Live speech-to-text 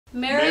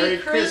Merry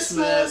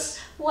Christmas!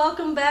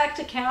 Welcome back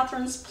to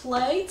Catherine's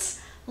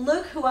Plates.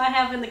 Look who I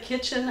have in the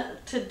kitchen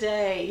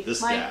today.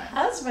 My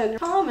husband,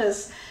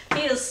 Thomas.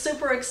 He is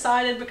super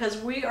excited because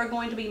we are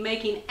going to be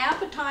making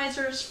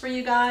appetizers for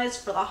you guys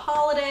for the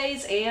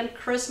holidays and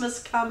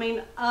Christmas coming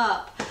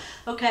up.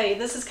 Okay,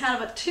 this is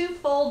kind of a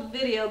twofold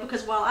video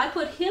because while I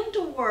put him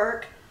to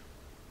work,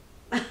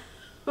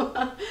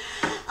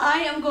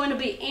 I am going to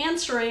be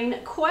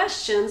answering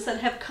questions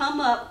that have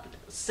come up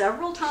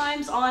several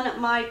times on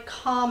my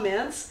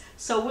comments.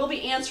 So we'll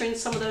be answering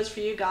some of those for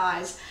you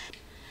guys.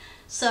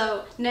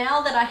 So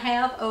now that I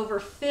have over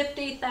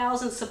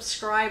 50,000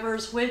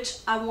 subscribers, which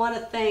I want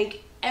to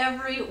thank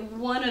every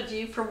one of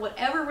you for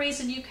whatever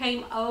reason you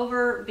came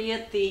over, be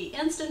it the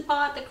Instant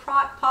Pot, the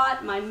Crock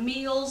Pot, my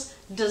meals,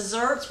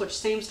 desserts, which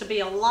seems to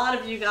be a lot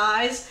of you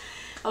guys.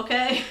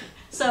 Okay,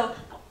 so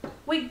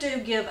we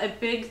do give a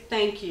big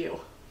thank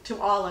you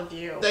to all of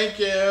you. Thank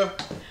you.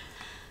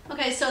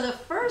 Okay, so the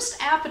first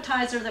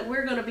appetizer that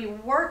we're going to be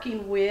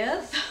working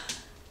with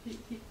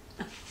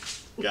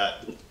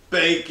got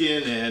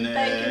bacon in it.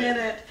 Bacon in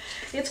it.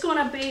 It's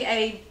going to be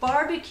a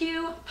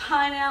barbecue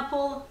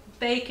pineapple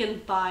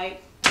bacon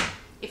bite.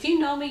 If you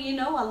know me, you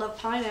know I love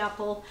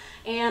pineapple.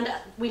 And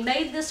we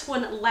made this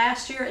one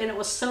last year and it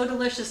was so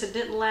delicious it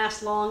didn't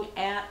last long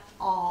at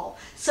all.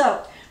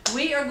 So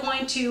we are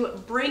going to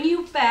bring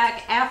you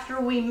back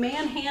after we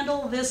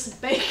manhandle this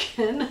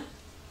bacon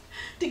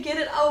to get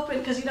it open,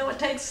 because you know it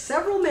takes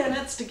several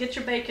minutes to get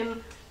your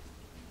bacon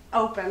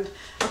opened.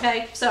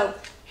 Okay, so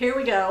here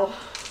we go.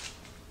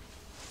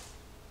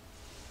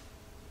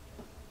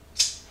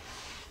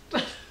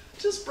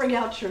 Just bring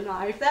out your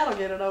knife, that'll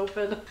get it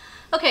open.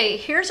 Okay,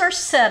 here's our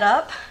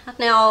setup.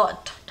 Now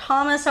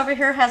Thomas over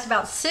here has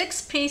about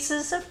 6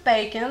 pieces of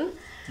bacon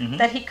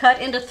that he cut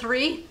into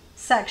 3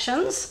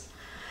 sections.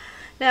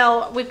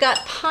 Now we've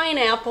got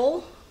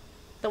pineapple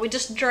that we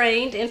just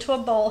drained into a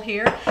bowl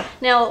here.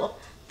 Now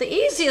the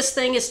easiest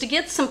thing is to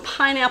get some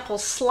pineapple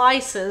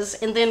slices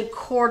and then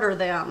quarter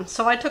them.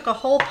 So I took a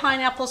whole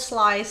pineapple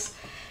slice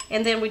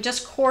and then we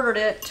just quartered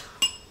it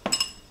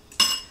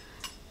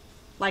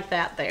like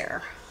that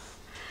there.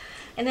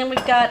 And then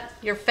we've got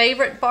your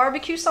favorite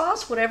barbecue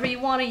sauce, whatever you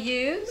want to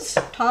use.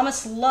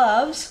 Thomas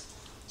loves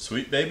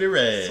Sweet Baby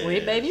Ray's.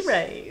 Sweet Baby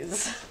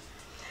Ray's.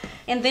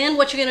 And then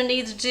what you're going to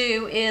need to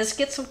do is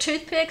get some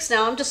toothpicks.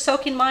 Now I'm just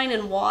soaking mine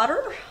in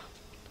water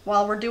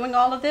while we're doing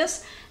all of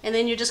this. And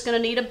then you're just going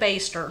to need a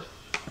baster.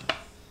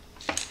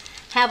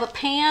 Have a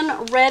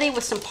pan ready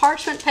with some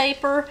parchment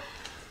paper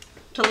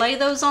to lay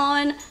those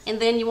on. And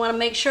then you want to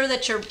make sure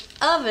that your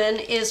oven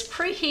is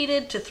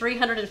preheated to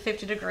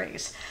 350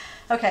 degrees.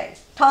 Okay,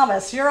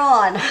 Thomas, you're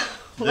on.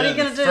 What are you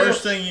going to do? The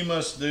first thing you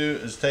must do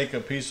is take a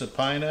piece of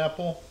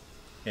pineapple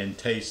and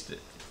taste it.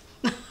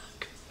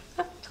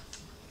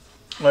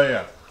 Oh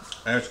yeah,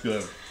 that's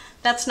good.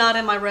 That's not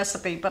in my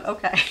recipe, but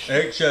okay.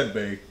 It should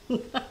be.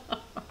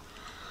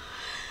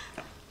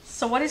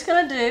 So what he's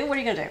going to do, what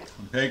are you going to do?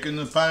 I'm taking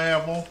the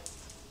pineapple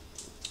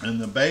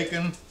and the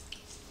bacon,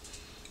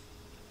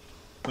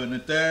 putting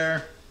it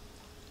there.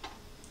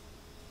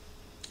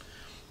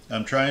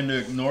 I'm trying to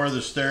ignore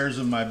the stares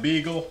of my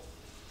beagle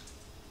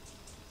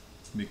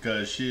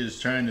because she is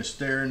trying to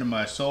stare into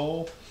my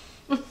soul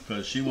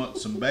because she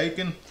wants some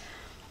bacon.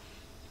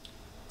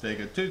 Take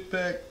a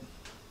toothpick,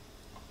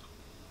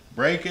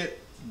 break it.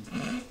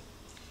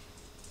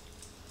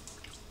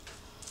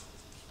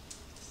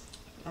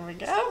 There we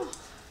go.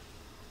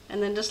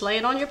 And then just lay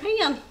it on your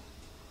pan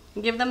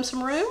and give them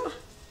some room.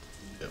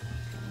 Yep.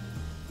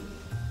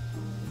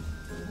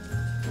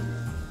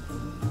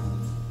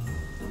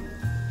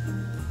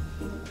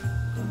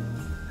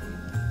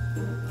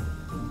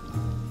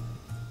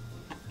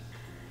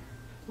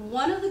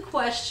 One of the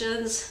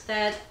questions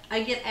that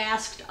I get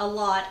asked a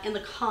lot in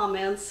the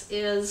comments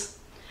is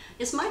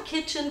my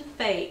kitchen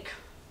fake?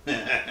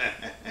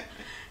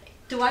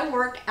 Do I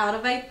work out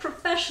of a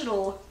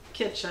professional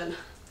kitchen?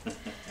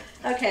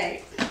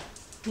 Okay,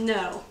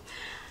 no.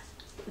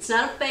 It's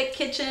not a fake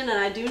kitchen and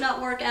I do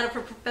not work out of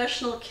a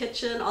professional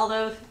kitchen,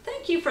 although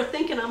thank you for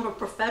thinking I'm a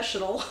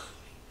professional.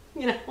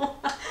 You know,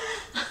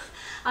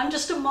 I'm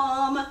just a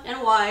mom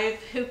and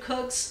wife who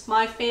cooks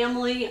my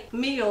family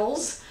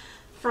meals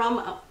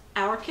from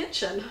our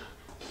kitchen.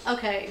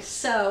 Okay,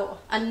 so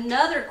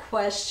another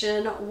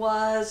question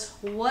was,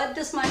 what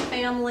does my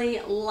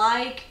family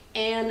like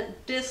and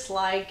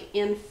dislike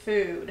in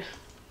food?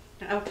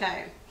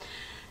 Okay,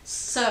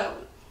 so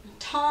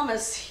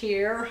Thomas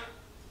here,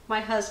 my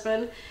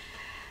husband,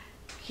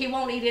 he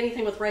won't eat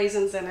anything with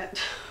raisins in it.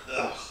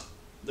 Ugh,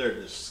 they're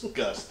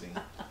disgusting.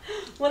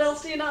 What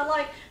else do you not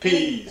like?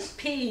 Peas.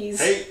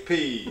 Peas. Hate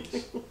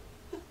peas.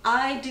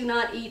 I do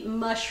not eat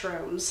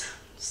mushrooms,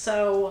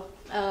 so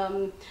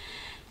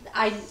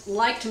I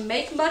like to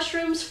make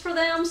mushrooms for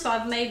them, so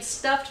I've made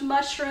stuffed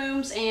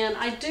mushrooms, and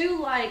I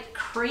do like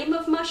cream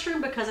of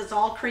mushroom because it's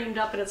all creamed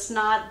up and it's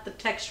not the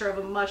texture of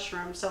a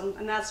mushroom, so,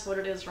 and that's what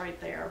it is right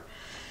there.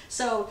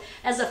 So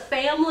as a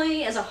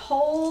family, as a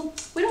whole,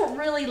 we don't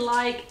really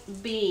like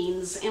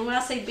beans. And when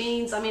I say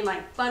beans, I mean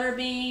like butter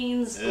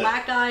beans,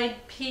 black-eyed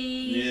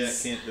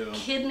peas, can't do them.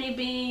 Kidney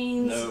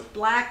beans,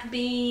 black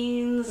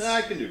beans.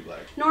 I can do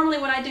black. Normally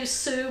when I do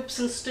soups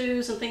and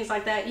stews and things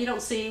like that, you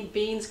don't see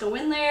beans go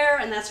in there,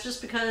 and that's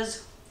just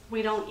because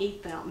we don't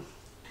eat them.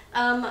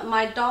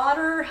 My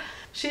daughter,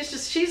 she's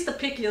the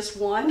pickiest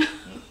one.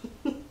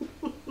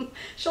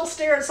 She'll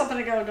stare at something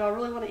and go, do I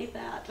really want to eat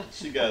that?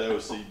 She got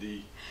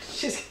OCD.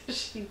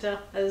 She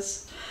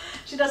does.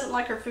 She doesn't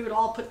like her food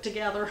all put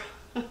together.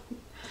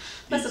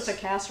 Unless it's a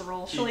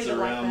casserole. She'll eat it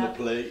like that. Around the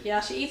plate.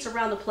 Yeah, she eats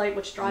around the plate,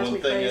 which drives me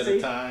crazy. One thing at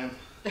a time.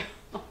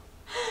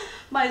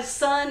 My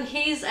son,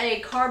 he's a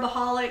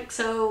carboholic,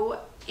 so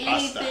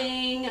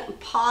anything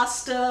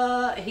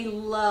pasta he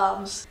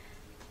loves.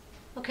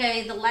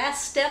 Okay, the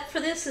last step for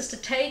this is to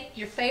take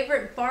your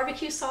favorite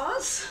barbecue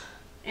sauce,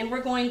 and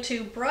we're going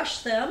to brush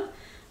them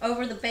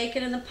over the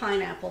bacon and the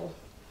pineapple.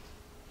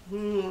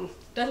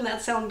 Doesn't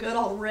that sound good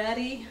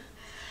already?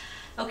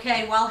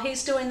 Okay, while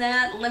he's doing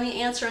that, let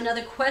me answer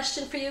another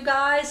question for you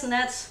guys, and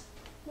that's,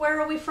 where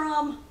are we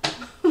from?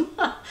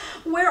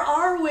 Where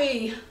are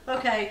we?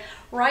 Okay,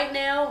 right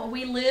now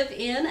we live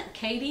in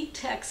Katy,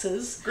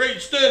 Texas.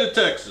 Great state of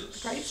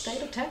Texas. Great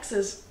state of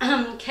Texas.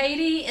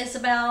 Katy is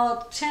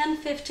about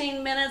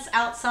 10-15 minutes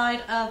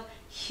outside of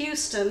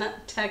Houston,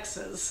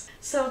 Texas.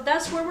 So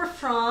that's where we're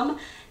from.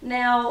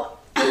 Now,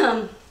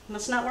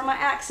 that's not where my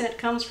accent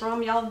comes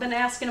from. Y'all have been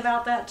asking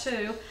about that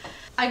too.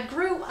 I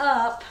grew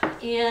up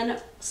in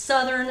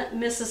southern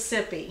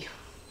Mississippi.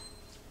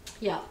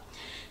 Yeah.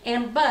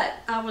 But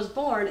I was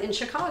born in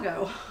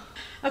Chicago.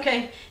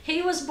 Okay,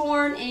 he was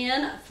born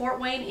in Fort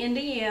Wayne,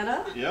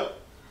 Indiana. Yep.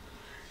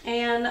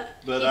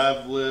 But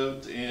I've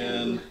lived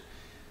in,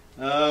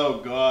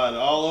 oh God,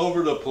 all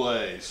over the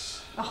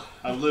place. Oh.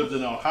 I've lived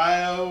in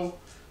Ohio,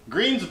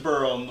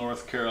 Greensboro,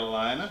 North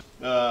Carolina,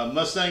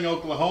 Mustang,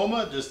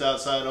 Oklahoma, just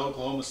outside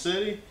Oklahoma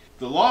City.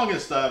 The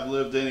longest I've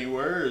lived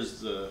anywhere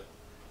is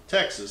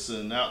Texas,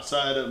 and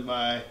outside of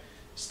my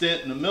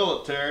stint in the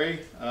military,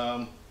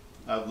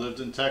 I've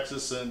lived in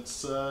Texas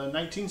since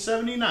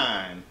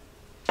 1979.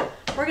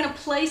 We're going to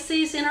place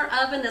these in our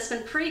oven that's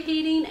been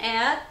preheating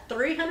at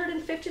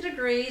 350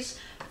 degrees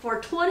for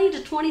 20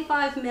 to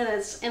 25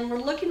 minutes, and we're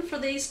looking for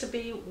these to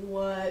be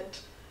what?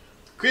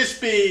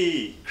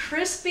 Crispy!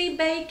 Crispy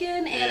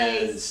bacon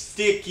and a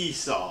sticky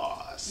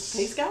sauce.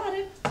 He's got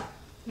it.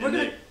 They're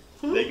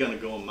going to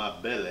go in my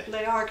belly.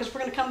 They are, because we're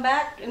going to come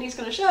back and he's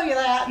going to show you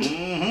that.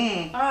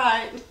 Mm-hmm. All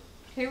right,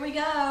 here we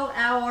go.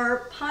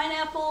 Our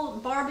pineapple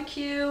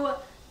barbecue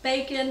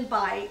bacon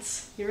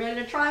bites. You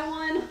ready to try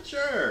one?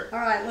 Sure. All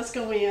right, let's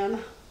go in.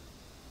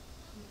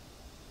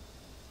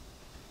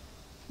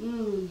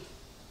 Mmm.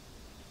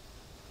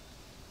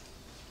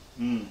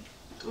 Mmm.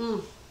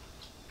 Mmm.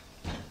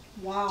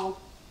 Wow.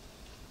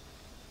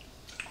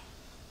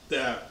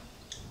 That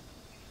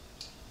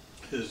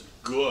is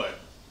good.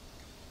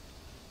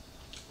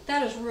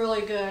 That is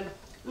really good.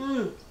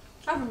 Mmm.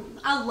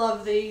 I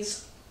love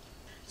these.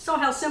 Saw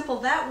how simple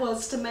that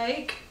was to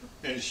make.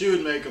 And she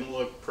would make them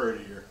look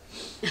prettier.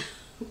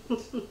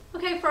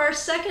 Okay, for our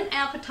second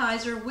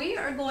appetizer, we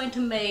are going to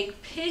make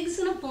pigs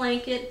in a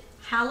blanket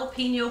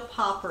jalapeno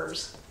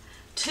poppers.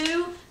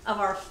 Two of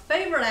our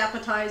favorite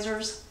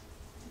appetizers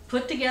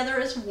put together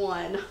as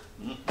one.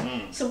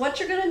 Mm-hmm. So what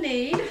you're going to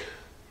need,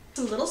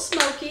 some little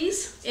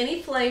smokies,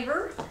 any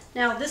flavor.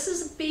 Now this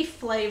is beef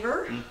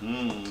flavor.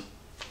 Mm-hmm.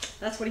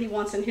 That's what he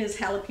wants in his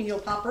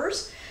jalapeno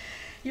poppers.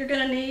 You're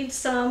going to need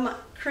some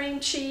cream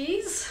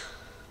cheese.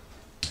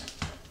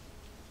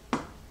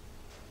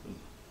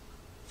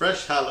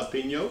 Fresh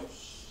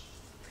jalapenos.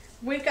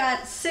 We've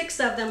got 6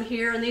 of them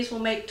here, and these will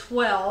make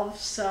 12,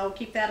 so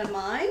keep that in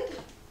mind.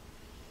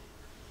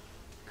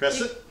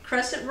 Crescent?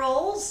 Crescent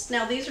rolls.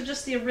 Now these are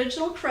just the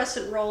original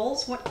crescent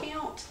rolls. What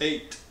count?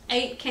 8.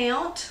 8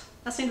 count.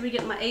 I seem to be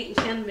getting my 8 and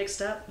 10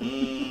 mixed up.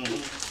 Mm-hmm.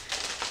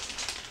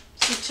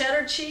 Some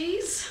cheddar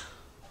cheese.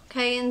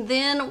 Okay, and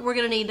then we're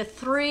going to need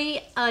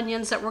 3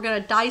 onions that we're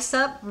going to dice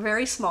up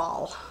very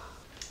small.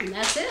 And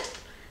that's it.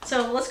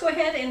 So let's go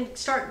ahead and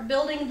start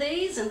building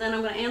these, and then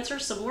I'm going to answer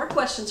some more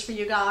questions for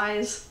you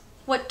guys.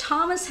 What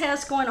Thomas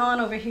has going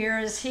on over here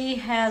is he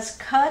has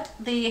cut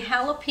the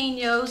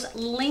jalapenos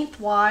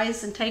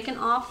lengthwise and taken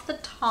off the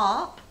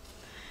top.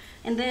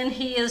 And then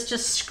he is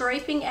just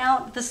scraping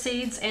out the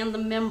seeds and the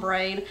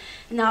membrane.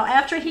 Now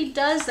after he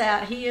does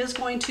that, he is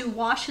going to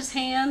wash his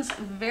hands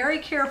very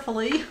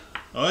carefully.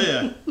 Oh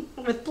yeah.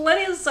 With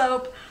plenty of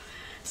soap,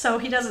 so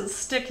he doesn't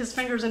stick his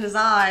fingers in his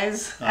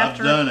eyes. I've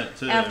done it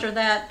too. After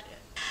that.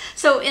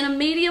 So in a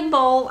medium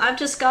bowl, I've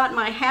just got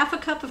my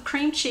 ½ cup of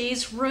cream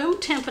cheese, room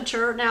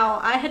temperature. Now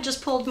I had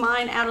just pulled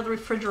mine out of the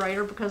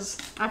refrigerator because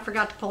I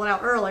forgot to pull it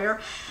out earlier.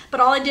 But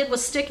all I did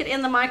was stick it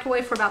in the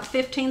microwave for about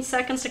 15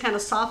 seconds to kind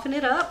of soften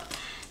it up.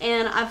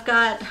 And I've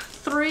got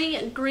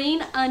 3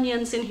 green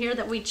onions in here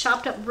that we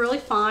chopped up really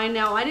fine.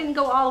 Now I didn't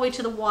go all the way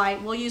to the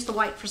white. We'll use the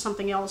white for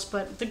something else,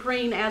 but the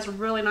green adds a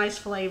really nice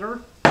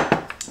flavor.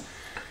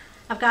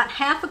 I've got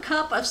 ½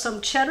 cup of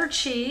some cheddar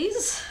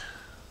cheese.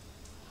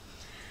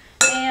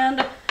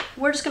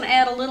 we're just going to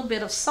add a little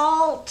bit of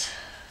salt,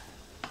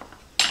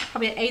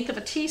 probably 1/8 of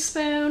a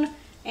teaspoon,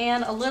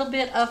 and a little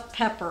bit of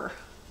pepper.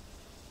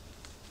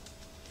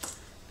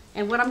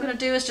 And what I'm going to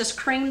do is just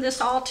cream this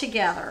all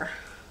together.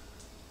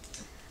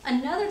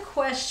 Another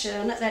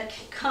question that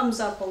comes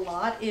up a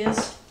lot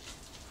is,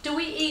 do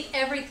we eat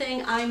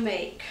everything I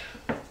make?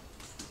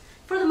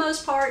 For the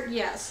most part,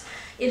 yes.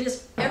 It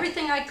is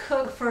everything I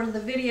cook for the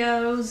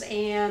videos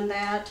and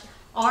that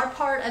are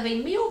part of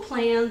a meal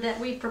plan that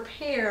we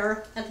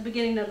prepare at the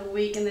beginning of the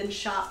week and then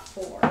shop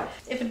for.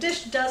 If a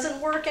dish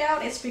doesn't work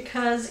out, it's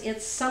because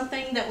it's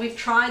something that we've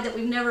tried that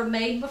we've never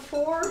made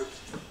before.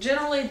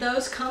 Generally,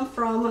 those come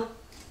from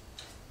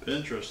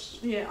Pinterest.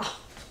 Yeah.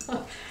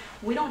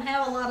 We don't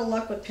have a lot of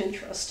luck with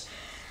Pinterest.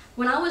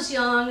 When I was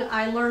young,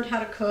 I learned how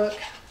to cook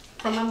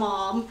from my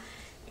mom,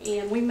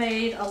 and we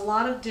made a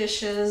lot of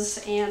dishes,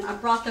 and I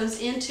brought those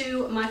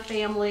into my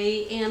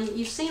family, and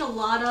you've seen a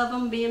lot of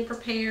them being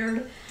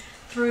prepared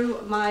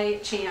through my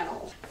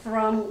channel.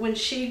 From when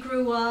she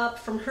grew up,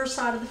 from her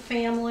side of the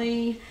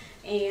family,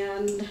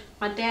 and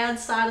my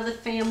dad's side of the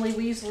family,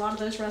 we use a lot of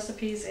those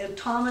recipes, and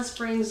Thomas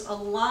brings a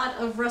lot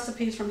of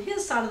recipes from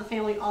his side of the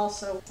family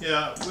also.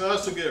 Yeah, we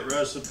also get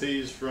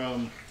recipes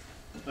from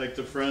like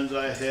the friends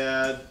I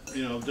had,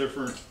 you know,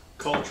 different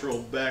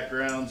cultural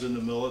backgrounds in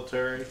the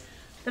military.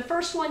 The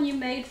first one you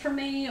made for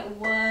me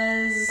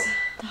was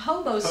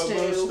hobo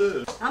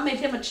stew. I made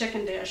him a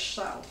chicken dish,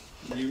 so.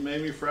 You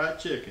made me fried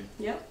chicken.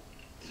 Yep.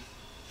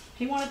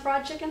 He wanted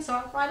fried chicken, so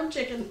I fried him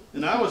chicken.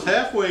 And I was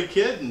halfway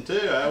kidding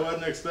too. I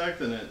wasn't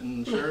expecting it,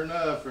 and sure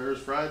enough, there's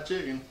fried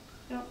chicken.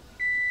 Yep.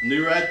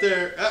 Knew right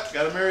there. Oh,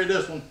 gotta marry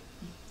this one.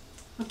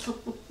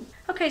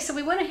 Okay, so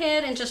we went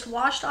ahead and just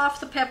washed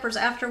off the peppers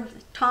after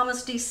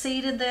Thomas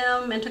de-seeded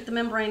them and took the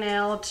membrane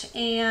out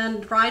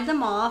and dried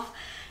them off.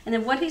 And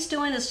then what he's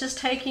doing is just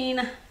taking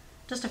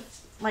just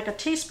like a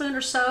teaspoon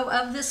or so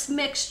of this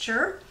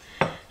mixture,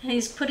 and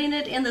he's putting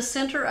it in the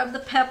center of the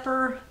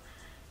pepper.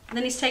 And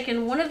then he's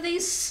taking one of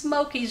these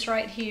smokies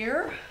right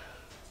here,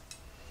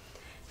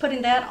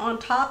 putting that on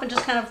top and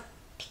just kind of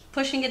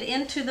pushing it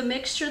into the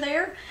mixture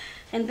there.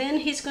 And then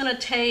he's going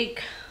to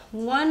take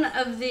one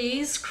of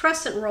these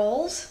crescent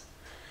rolls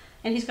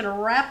and he's going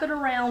to wrap it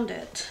around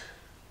it.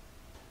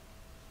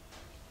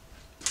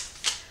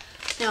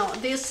 Now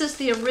this is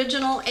the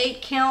original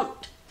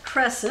 8-count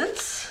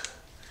crescents,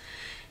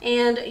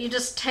 and you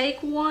just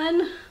take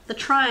one, the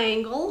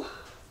triangle,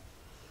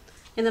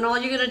 and then all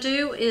you're going to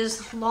do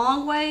is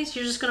long ways,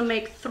 you're just going to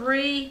make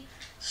 3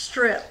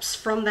 strips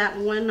from that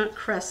one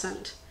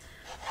crescent.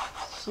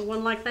 So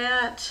one like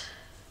that,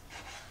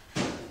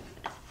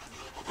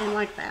 and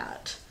like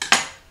that.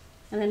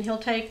 And then he'll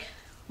take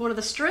one of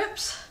the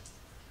strips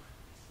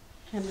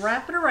and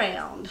wrap it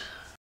around.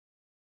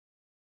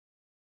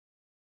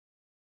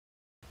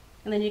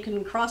 And then you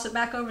can cross it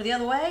back over the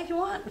other way if you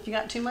want, if you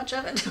got too much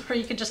of it, or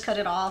you could just cut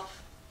it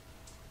off.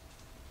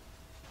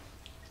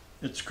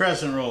 It's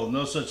crescent roll,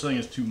 no such thing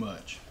as too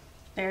much.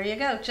 There you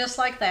go, just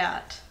like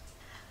that.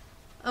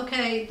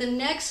 Okay, the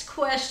next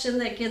question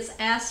that gets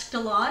asked a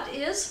lot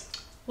is,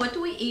 what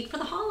do we eat for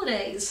the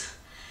holidays?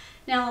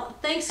 Now,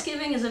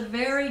 Thanksgiving is a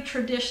very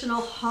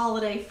traditional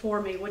holiday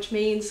for me, which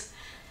means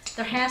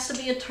there has to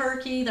be a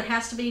turkey, there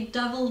has to be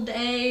deviled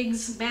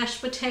eggs,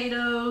 mashed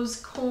potatoes,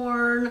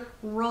 corn,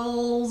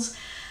 rolls,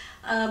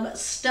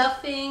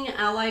 stuffing.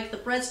 I like the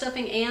bread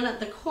stuffing and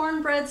the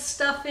cornbread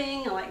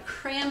stuffing. I like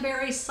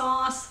cranberry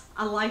sauce.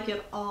 I like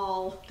it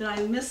all. Did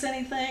I miss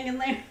anything in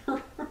there?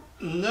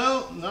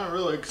 No, not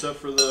really, except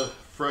for the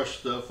fresh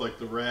stuff like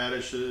the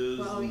radishes.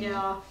 Oh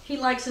yeah, he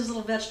likes his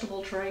little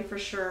vegetable tray for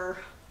sure.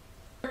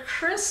 For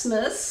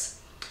Christmas,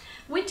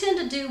 we tend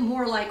to do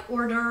more like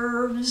hors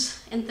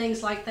d'oeuvres and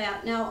things like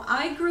that. Now,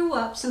 I grew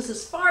up, since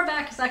as far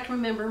back as I can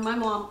remember, my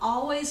mom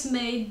always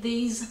made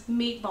these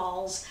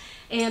meatballs.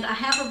 And I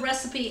have a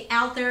recipe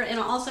out there, and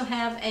I also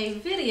have a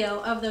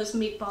video of those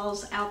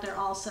meatballs out there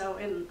also.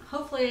 And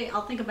hopefully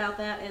I'll think about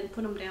that and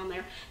put them down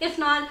there. If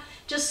not,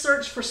 just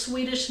search for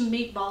Swedish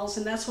meatballs,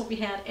 and that's what we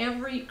had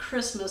every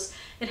Christmas.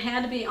 It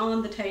had to be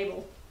on the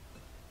table.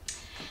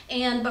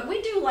 But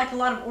we do like a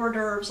lot of hors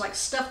d'oeuvres, like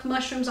stuffed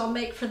mushrooms I'll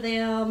make for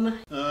them.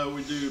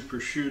 We do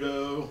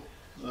prosciutto,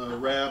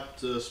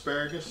 wrapped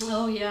asparagus.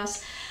 Oh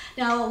yes.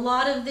 Now a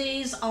lot of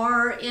these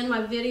are in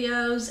my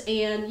videos,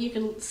 and you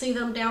can see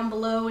them down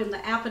below in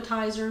the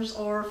appetizers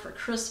or for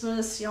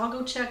Christmas. Y'all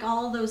go check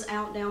all those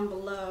out down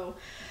below.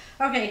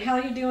 Okay, how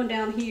are you doing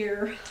down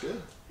here?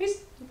 Good.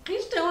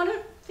 He's doing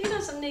it. He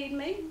doesn't need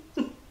me.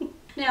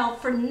 Now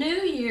for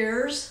New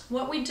Year's,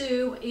 what we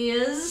do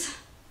is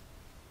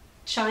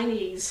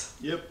Chinese.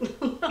 Yep.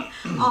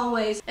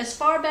 Always. As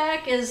far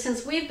back as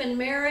since we've been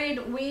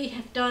married, we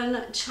have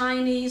done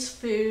Chinese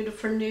food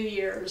for New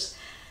Year's.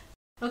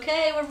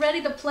 Okay, we're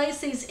ready to place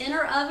these in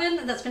our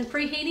oven that's been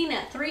preheating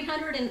at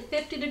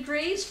 350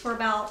 degrees for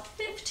about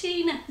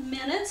 15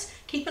 minutes.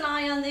 Keep an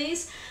eye on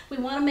these. We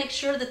want to make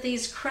sure that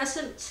these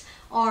crescents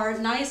are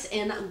nice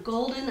and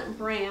golden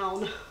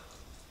brown.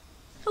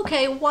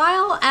 Okay,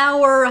 while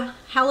our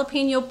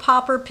jalapeno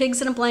popper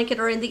pigs in a blanket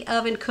are in the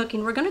oven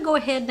cooking, we're going to go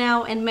ahead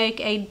now and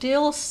make a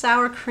dill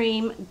sour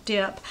cream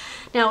dip.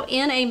 Now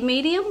in a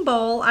medium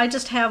bowl, I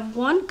just have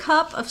 1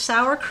 cup of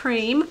sour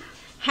cream,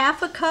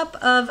 half a cup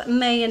of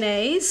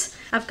mayonnaise.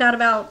 I've got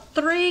about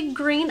 3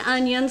 green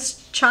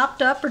onions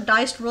chopped up or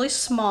diced really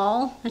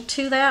small. And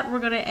to that, we're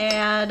going to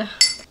add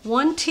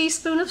 1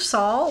 teaspoon of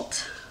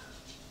salt,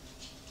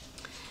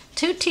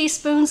 2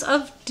 teaspoons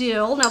of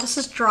dill. Now this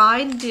is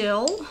dried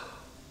dill.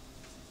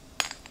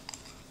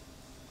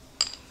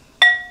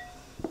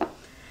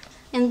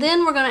 And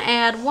then we're going to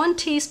add 1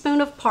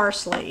 teaspoon of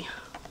parsley.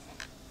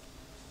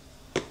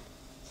 I'm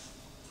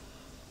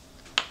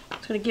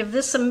going to give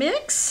this a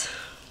mix.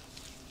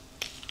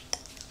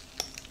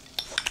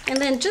 And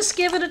then just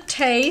give it a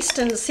taste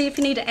and see if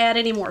you need to add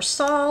any more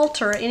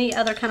salt or any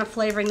other kind of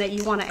flavoring that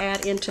you want to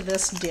add into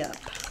this dip.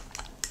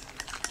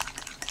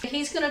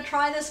 He's going to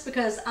try this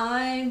because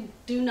I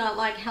do not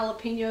like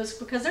jalapenos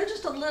because they're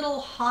just a little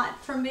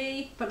hot for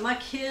me, but my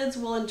kids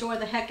will enjoy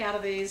the heck out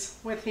of these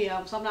with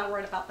him, so I'm not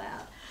worried about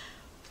that.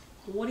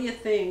 What do you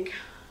think?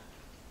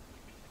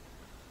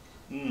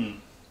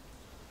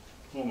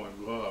 Oh my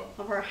God.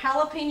 Of our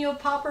jalapeno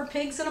popper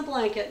pigs in a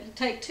blanket. You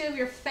take 2 of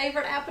your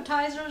favorite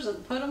appetizers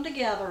and put them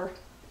together.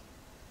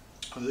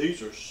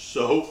 These are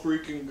so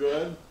freaking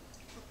good.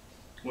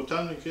 What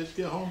time do the kids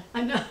get home?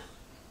 I know.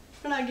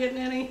 We're not getting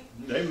any.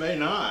 They may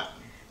not.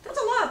 That's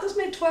a lot. This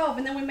made 12,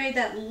 and then we made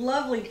that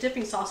lovely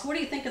dipping sauce. What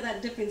do you think of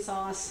that dipping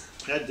sauce?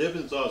 That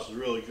dipping sauce is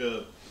really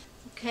good.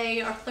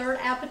 Okay, our third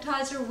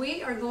appetizer,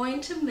 we are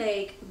going to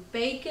make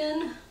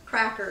bacon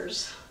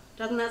crackers.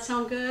 Doesn't that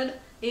sound good?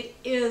 It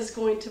is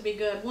going to be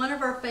good. One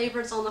of our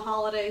favorites on the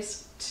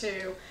holidays,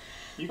 too.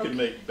 You can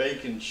make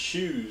bacon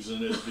shoes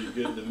and it'd be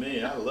good to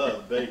me. I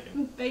love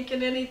bacon.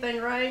 Bacon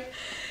anything, right?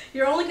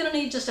 You're only going to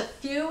need just a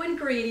few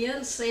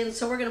ingredients, and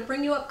so we're going to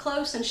bring you up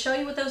close and show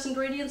you what those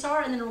ingredients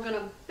are, and then we're going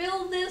to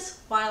build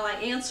this while I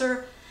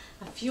answer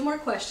a few more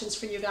questions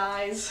for you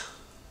guys.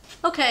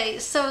 Okay,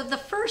 so the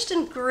first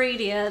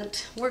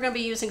ingredient, we're going to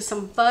be using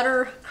some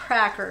butter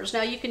crackers.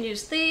 Now you can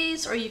use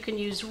these or you can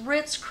use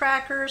Ritz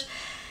crackers.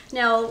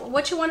 Now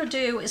what you want to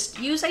do is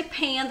use a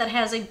pan that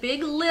has a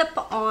big lip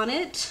on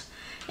it,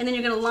 and then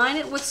you're going to line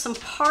it with some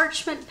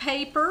parchment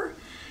paper,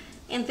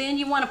 and then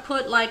you want to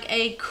put like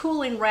a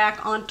cooling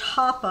rack on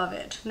top of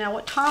it. Now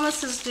what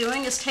Thomas is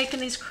doing is taking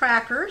these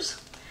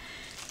crackers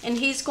and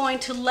he's going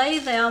to lay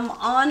them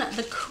on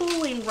the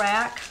cooling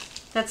rack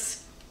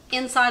that's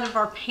inside of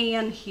our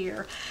pan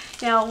here.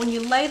 Now when you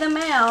lay them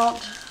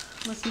out,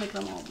 let's make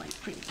them all like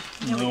pretty.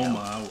 Oh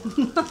my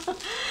word.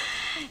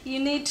 You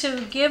need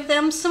to give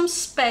them some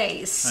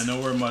space. I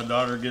know where my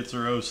daughter gets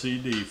her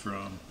OCD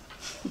from.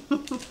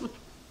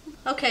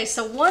 Okay,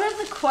 so one of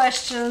the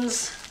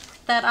questions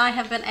that I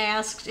have been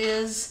asked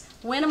is,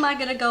 when am I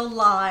going to go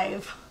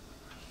live?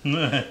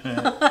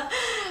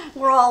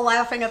 We're all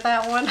laughing at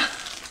that one.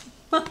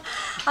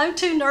 I'm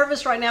too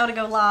nervous right now to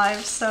go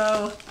live,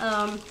 so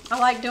I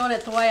like doing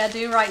it the way I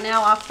do right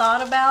now. I've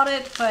thought about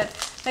it, but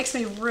it makes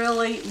me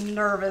really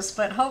nervous.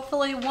 But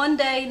hopefully one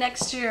day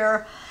next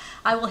year,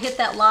 I will hit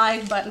that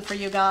live button for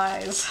you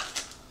guys.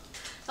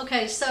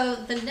 Okay, so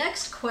the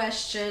next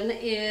question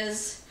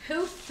is,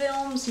 who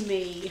films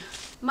me?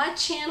 My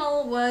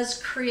channel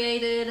was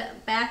created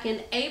back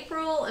in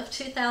April of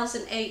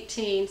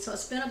 2018, so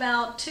it's been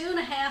about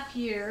 2.5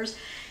 years,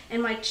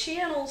 and my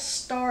channel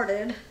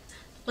started,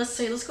 let's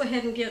go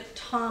ahead and give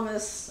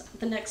Thomas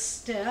the next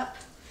step.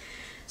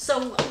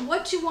 So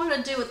what you want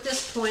to do at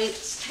this point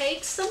is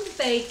take some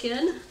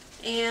bacon,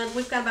 and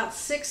we've got about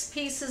 6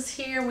 pieces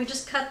here. We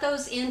just cut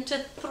those into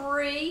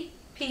 3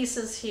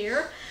 pieces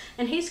here,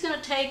 and he's going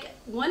to take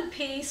 1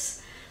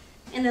 piece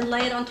and then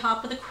lay it on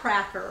top of the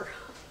cracker.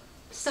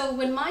 So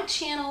when my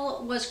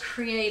channel was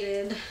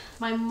created,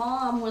 my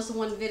mom was the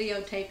one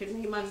videotaping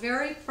me. My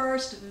very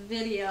first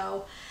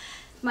video,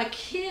 my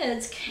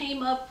kids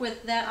came up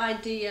with that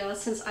idea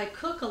since I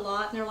cook a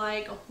lot, and they're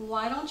like,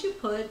 why don't you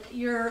put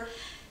your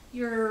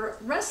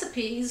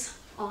recipes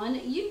on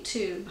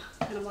YouTube?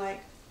 And I'm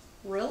like,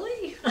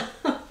 really?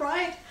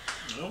 Right?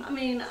 Nope. I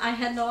mean, I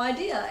had no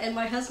idea. And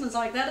my husband's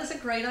like, that is a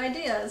great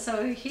idea.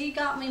 So he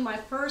got me my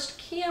first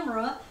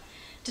camera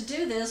to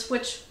do this,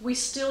 which we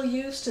still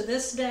use to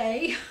this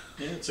day.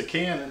 Yeah, it's a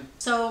Canon.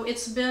 So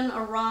it's been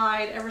a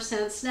ride ever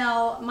since.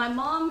 Now, my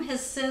mom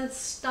has since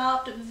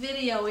stopped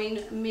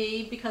videoing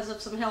me because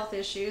of some health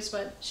issues,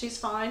 but she's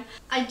fine.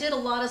 I did a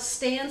lot of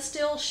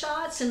standstill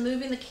shots and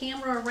moving the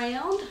camera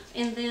around,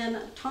 and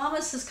then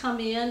Thomas has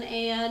come in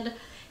and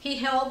he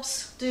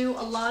helps do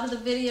a lot of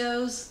the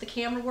videos, the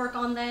camera work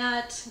on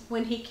that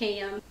when he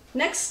can.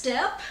 Next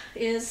step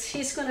is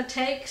he's going to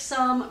take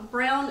some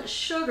brown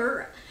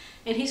sugar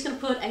and he's going to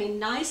put a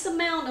nice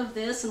amount of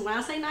this, and when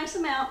I say nice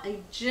amount, a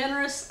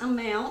generous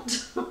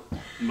amount.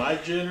 My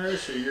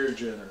generous or your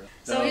generous?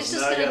 So no, he's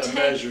just going to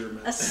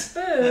take a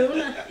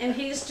spoon and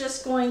he's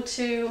just going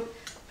to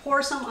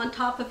pour some on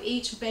top of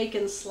each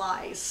bacon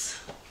slice.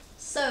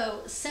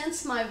 So,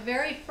 since my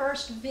very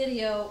first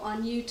video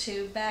on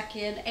YouTube back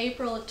in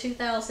April of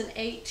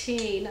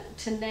 2018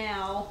 to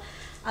now,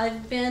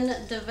 I've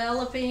been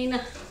developing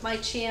my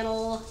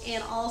channel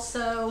and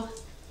also,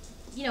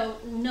 you know,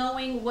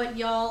 knowing what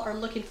y'all are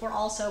looking for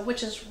also,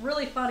 which is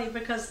really funny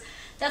because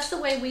that's the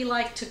way we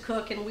like to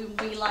cook and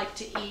we like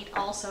to eat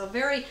also.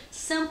 Very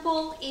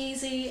simple,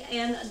 easy,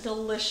 and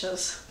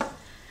delicious.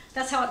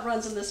 That's how it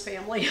runs in this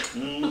family.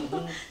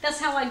 Mm-hmm. That's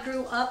how I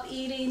grew up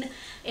eating,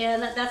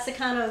 and that's the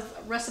kind of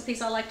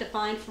recipes I like to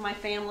find for my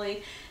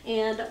family.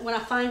 And when I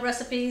find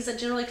recipes, I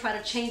generally try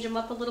to change them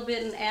up a little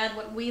bit and add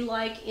what we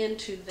like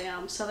into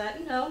them so that,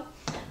 you know,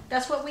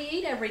 that's what we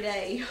eat every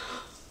day.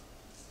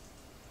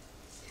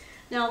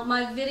 Now,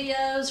 my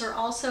videos are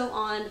also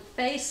on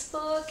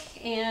Facebook,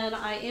 and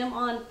I am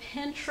on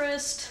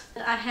Pinterest.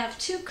 I have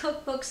 2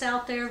 cookbooks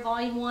out there,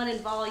 Volume 1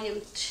 and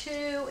Volume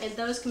 2, and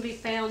those can be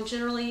found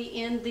generally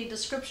in the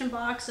description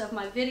box of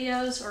my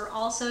videos, or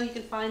also you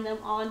can find them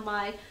on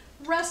my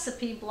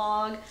recipe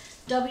blog,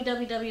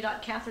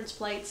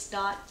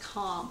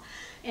 www.catherinesplates.com.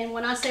 And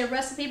when I say a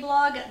recipe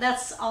blog,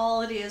 that's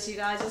all it is, you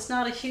guys. It's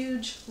not a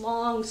huge,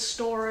 long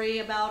story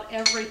about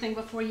everything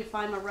before you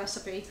find my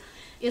recipe.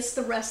 It's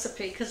the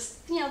recipe, because,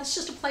 you know, it's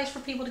just a place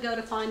for people to go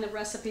to find the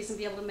recipes and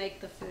be able to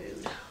make the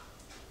food.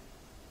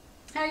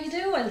 How are you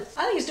doing? I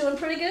think he's doing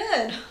pretty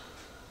good.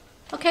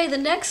 Okay, the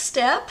next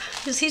step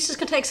is he's just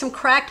going to take some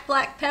cracked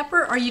black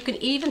pepper, or you can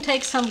even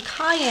take some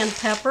cayenne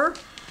pepper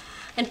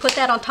and put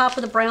that on top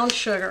of the brown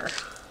sugar.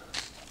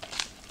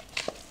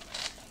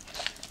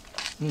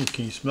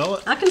 Can you smell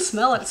it? I can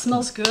smell it. It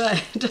smells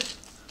good.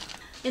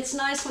 It's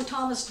nice when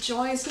Thomas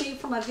joins me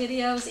for my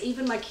videos,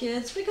 even my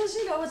kids, because,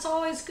 you know, it's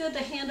always good to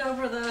hand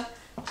over the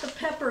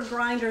pepper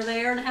grinder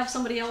there and have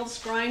somebody else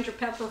grind your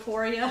pepper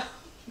for you.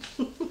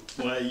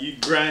 Well, you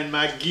grind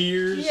my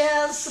gears?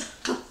 Yes.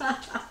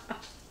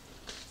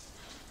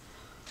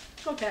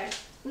 Okay.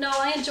 No,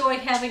 I enjoy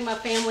having my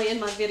family in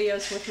my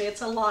videos with me.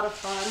 It's a lot of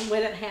fun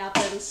when it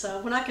happens. So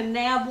when I can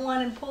nab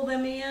one and pull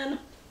them in,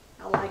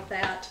 I like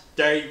that.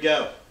 There you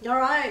go. All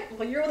right.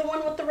 Well, you're the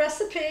one with the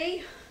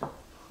recipe.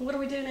 What do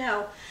we do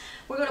now?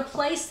 We're going to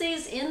place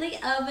these in the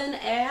oven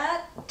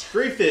at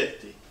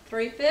 350.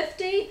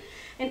 350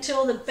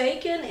 until the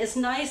bacon is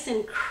nice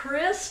and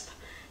crisp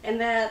and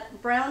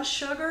that brown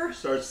sugar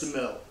starts to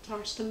melt.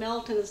 Starts to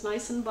melt and is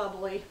nice and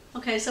bubbly.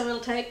 Okay, so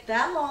it'll take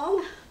that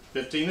long.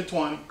 15 to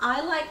 20.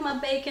 I like my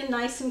bacon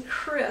nice and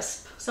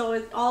crisp, so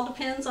it all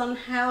depends on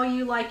how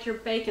you like your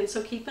bacon,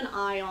 so keep an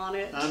eye on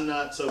it. I'm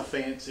not so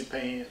fancy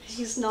pants.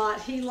 He's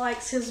not. He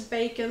likes his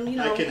bacon, you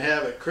know. I can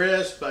have it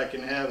crisp, I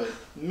can have it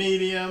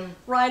medium.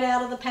 Right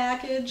out of the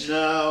package.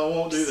 No, I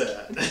won't do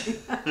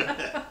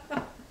that.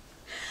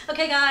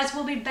 Okay guys,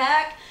 we'll be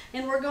back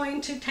and we're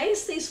going to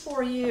taste these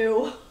for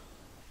you.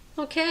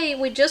 Okay,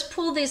 we just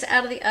pulled these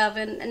out of the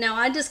oven. Now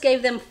I just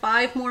gave them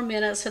 5 more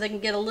minutes so they can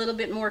get a little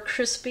bit more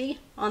crispy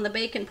on the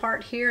bacon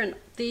part here, and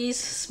these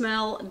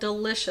smell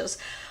delicious.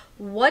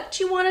 What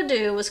you want to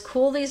do is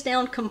cool these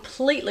down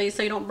completely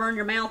so you don't burn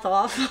your mouth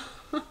off.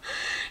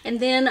 And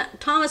then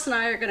Thomas and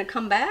I are going to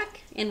come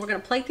back and we're going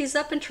to plate these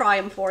up and try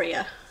them for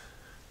you.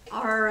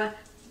 Our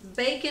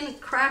bacon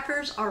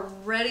crackers are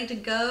ready to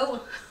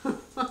go.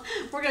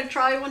 We're going to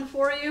try one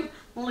for you.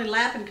 I'm only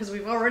laughing because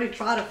we've already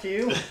tried a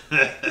few.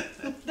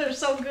 They're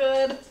so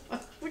good.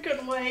 We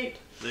couldn't wait.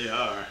 They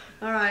are.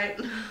 All right.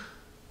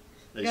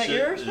 They got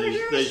yours? Where's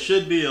yours? They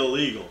should be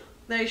illegal.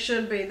 They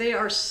should be. They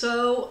are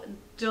so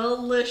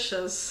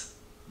delicious.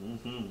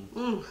 Mm-hmm.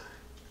 Mm.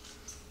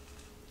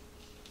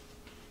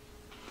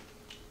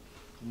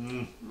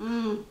 Mm.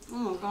 Mm. Oh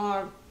my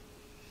God.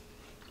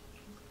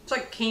 It's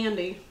like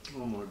candy.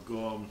 Oh my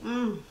God.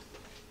 Mm.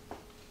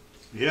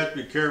 You have to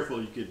be careful.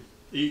 You could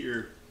eat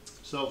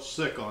yourself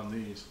sick on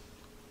these.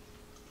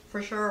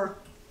 For sure.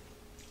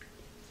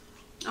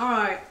 All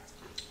right.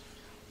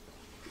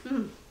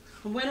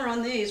 A winner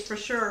on these for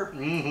sure.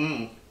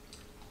 Mm-hmm.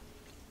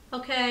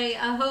 Okay,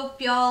 I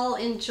hope y'all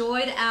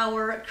enjoyed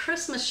our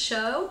Christmas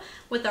show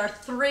with our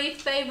 3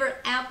 favorite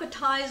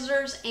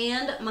appetizers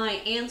and my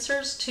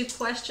answers to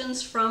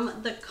questions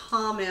from the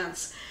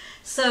comments.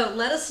 So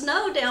let us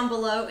know down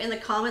below in the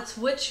comments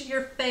which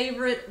your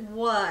favorite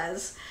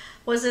was.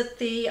 Was it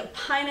the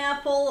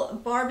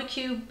pineapple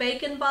barbecue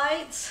bacon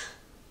bites?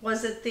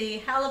 Was it the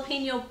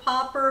jalapeno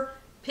popper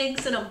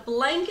pigs in a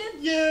blanket?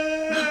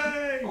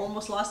 Yay!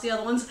 Almost lost the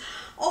other ones.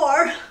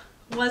 Or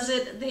was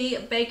it the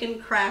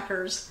bacon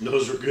crackers?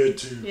 Those were good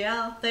too.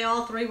 Yeah, they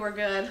all 3 were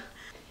good.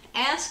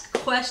 Ask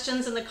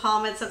questions in the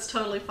comments. That's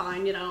totally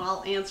fine. You know,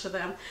 I'll answer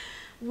them.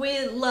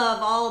 We love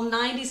all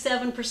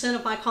 97%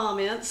 of my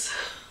comments.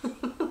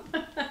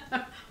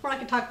 Or I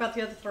can talk about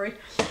the other 3.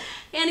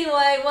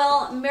 Anyway,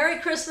 well, Merry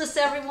Christmas,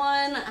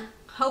 everyone.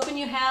 Hoping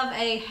you have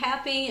a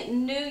happy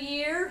new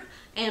year,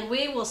 and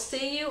we will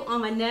see you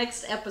on my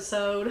next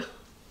episode.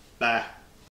 Bye.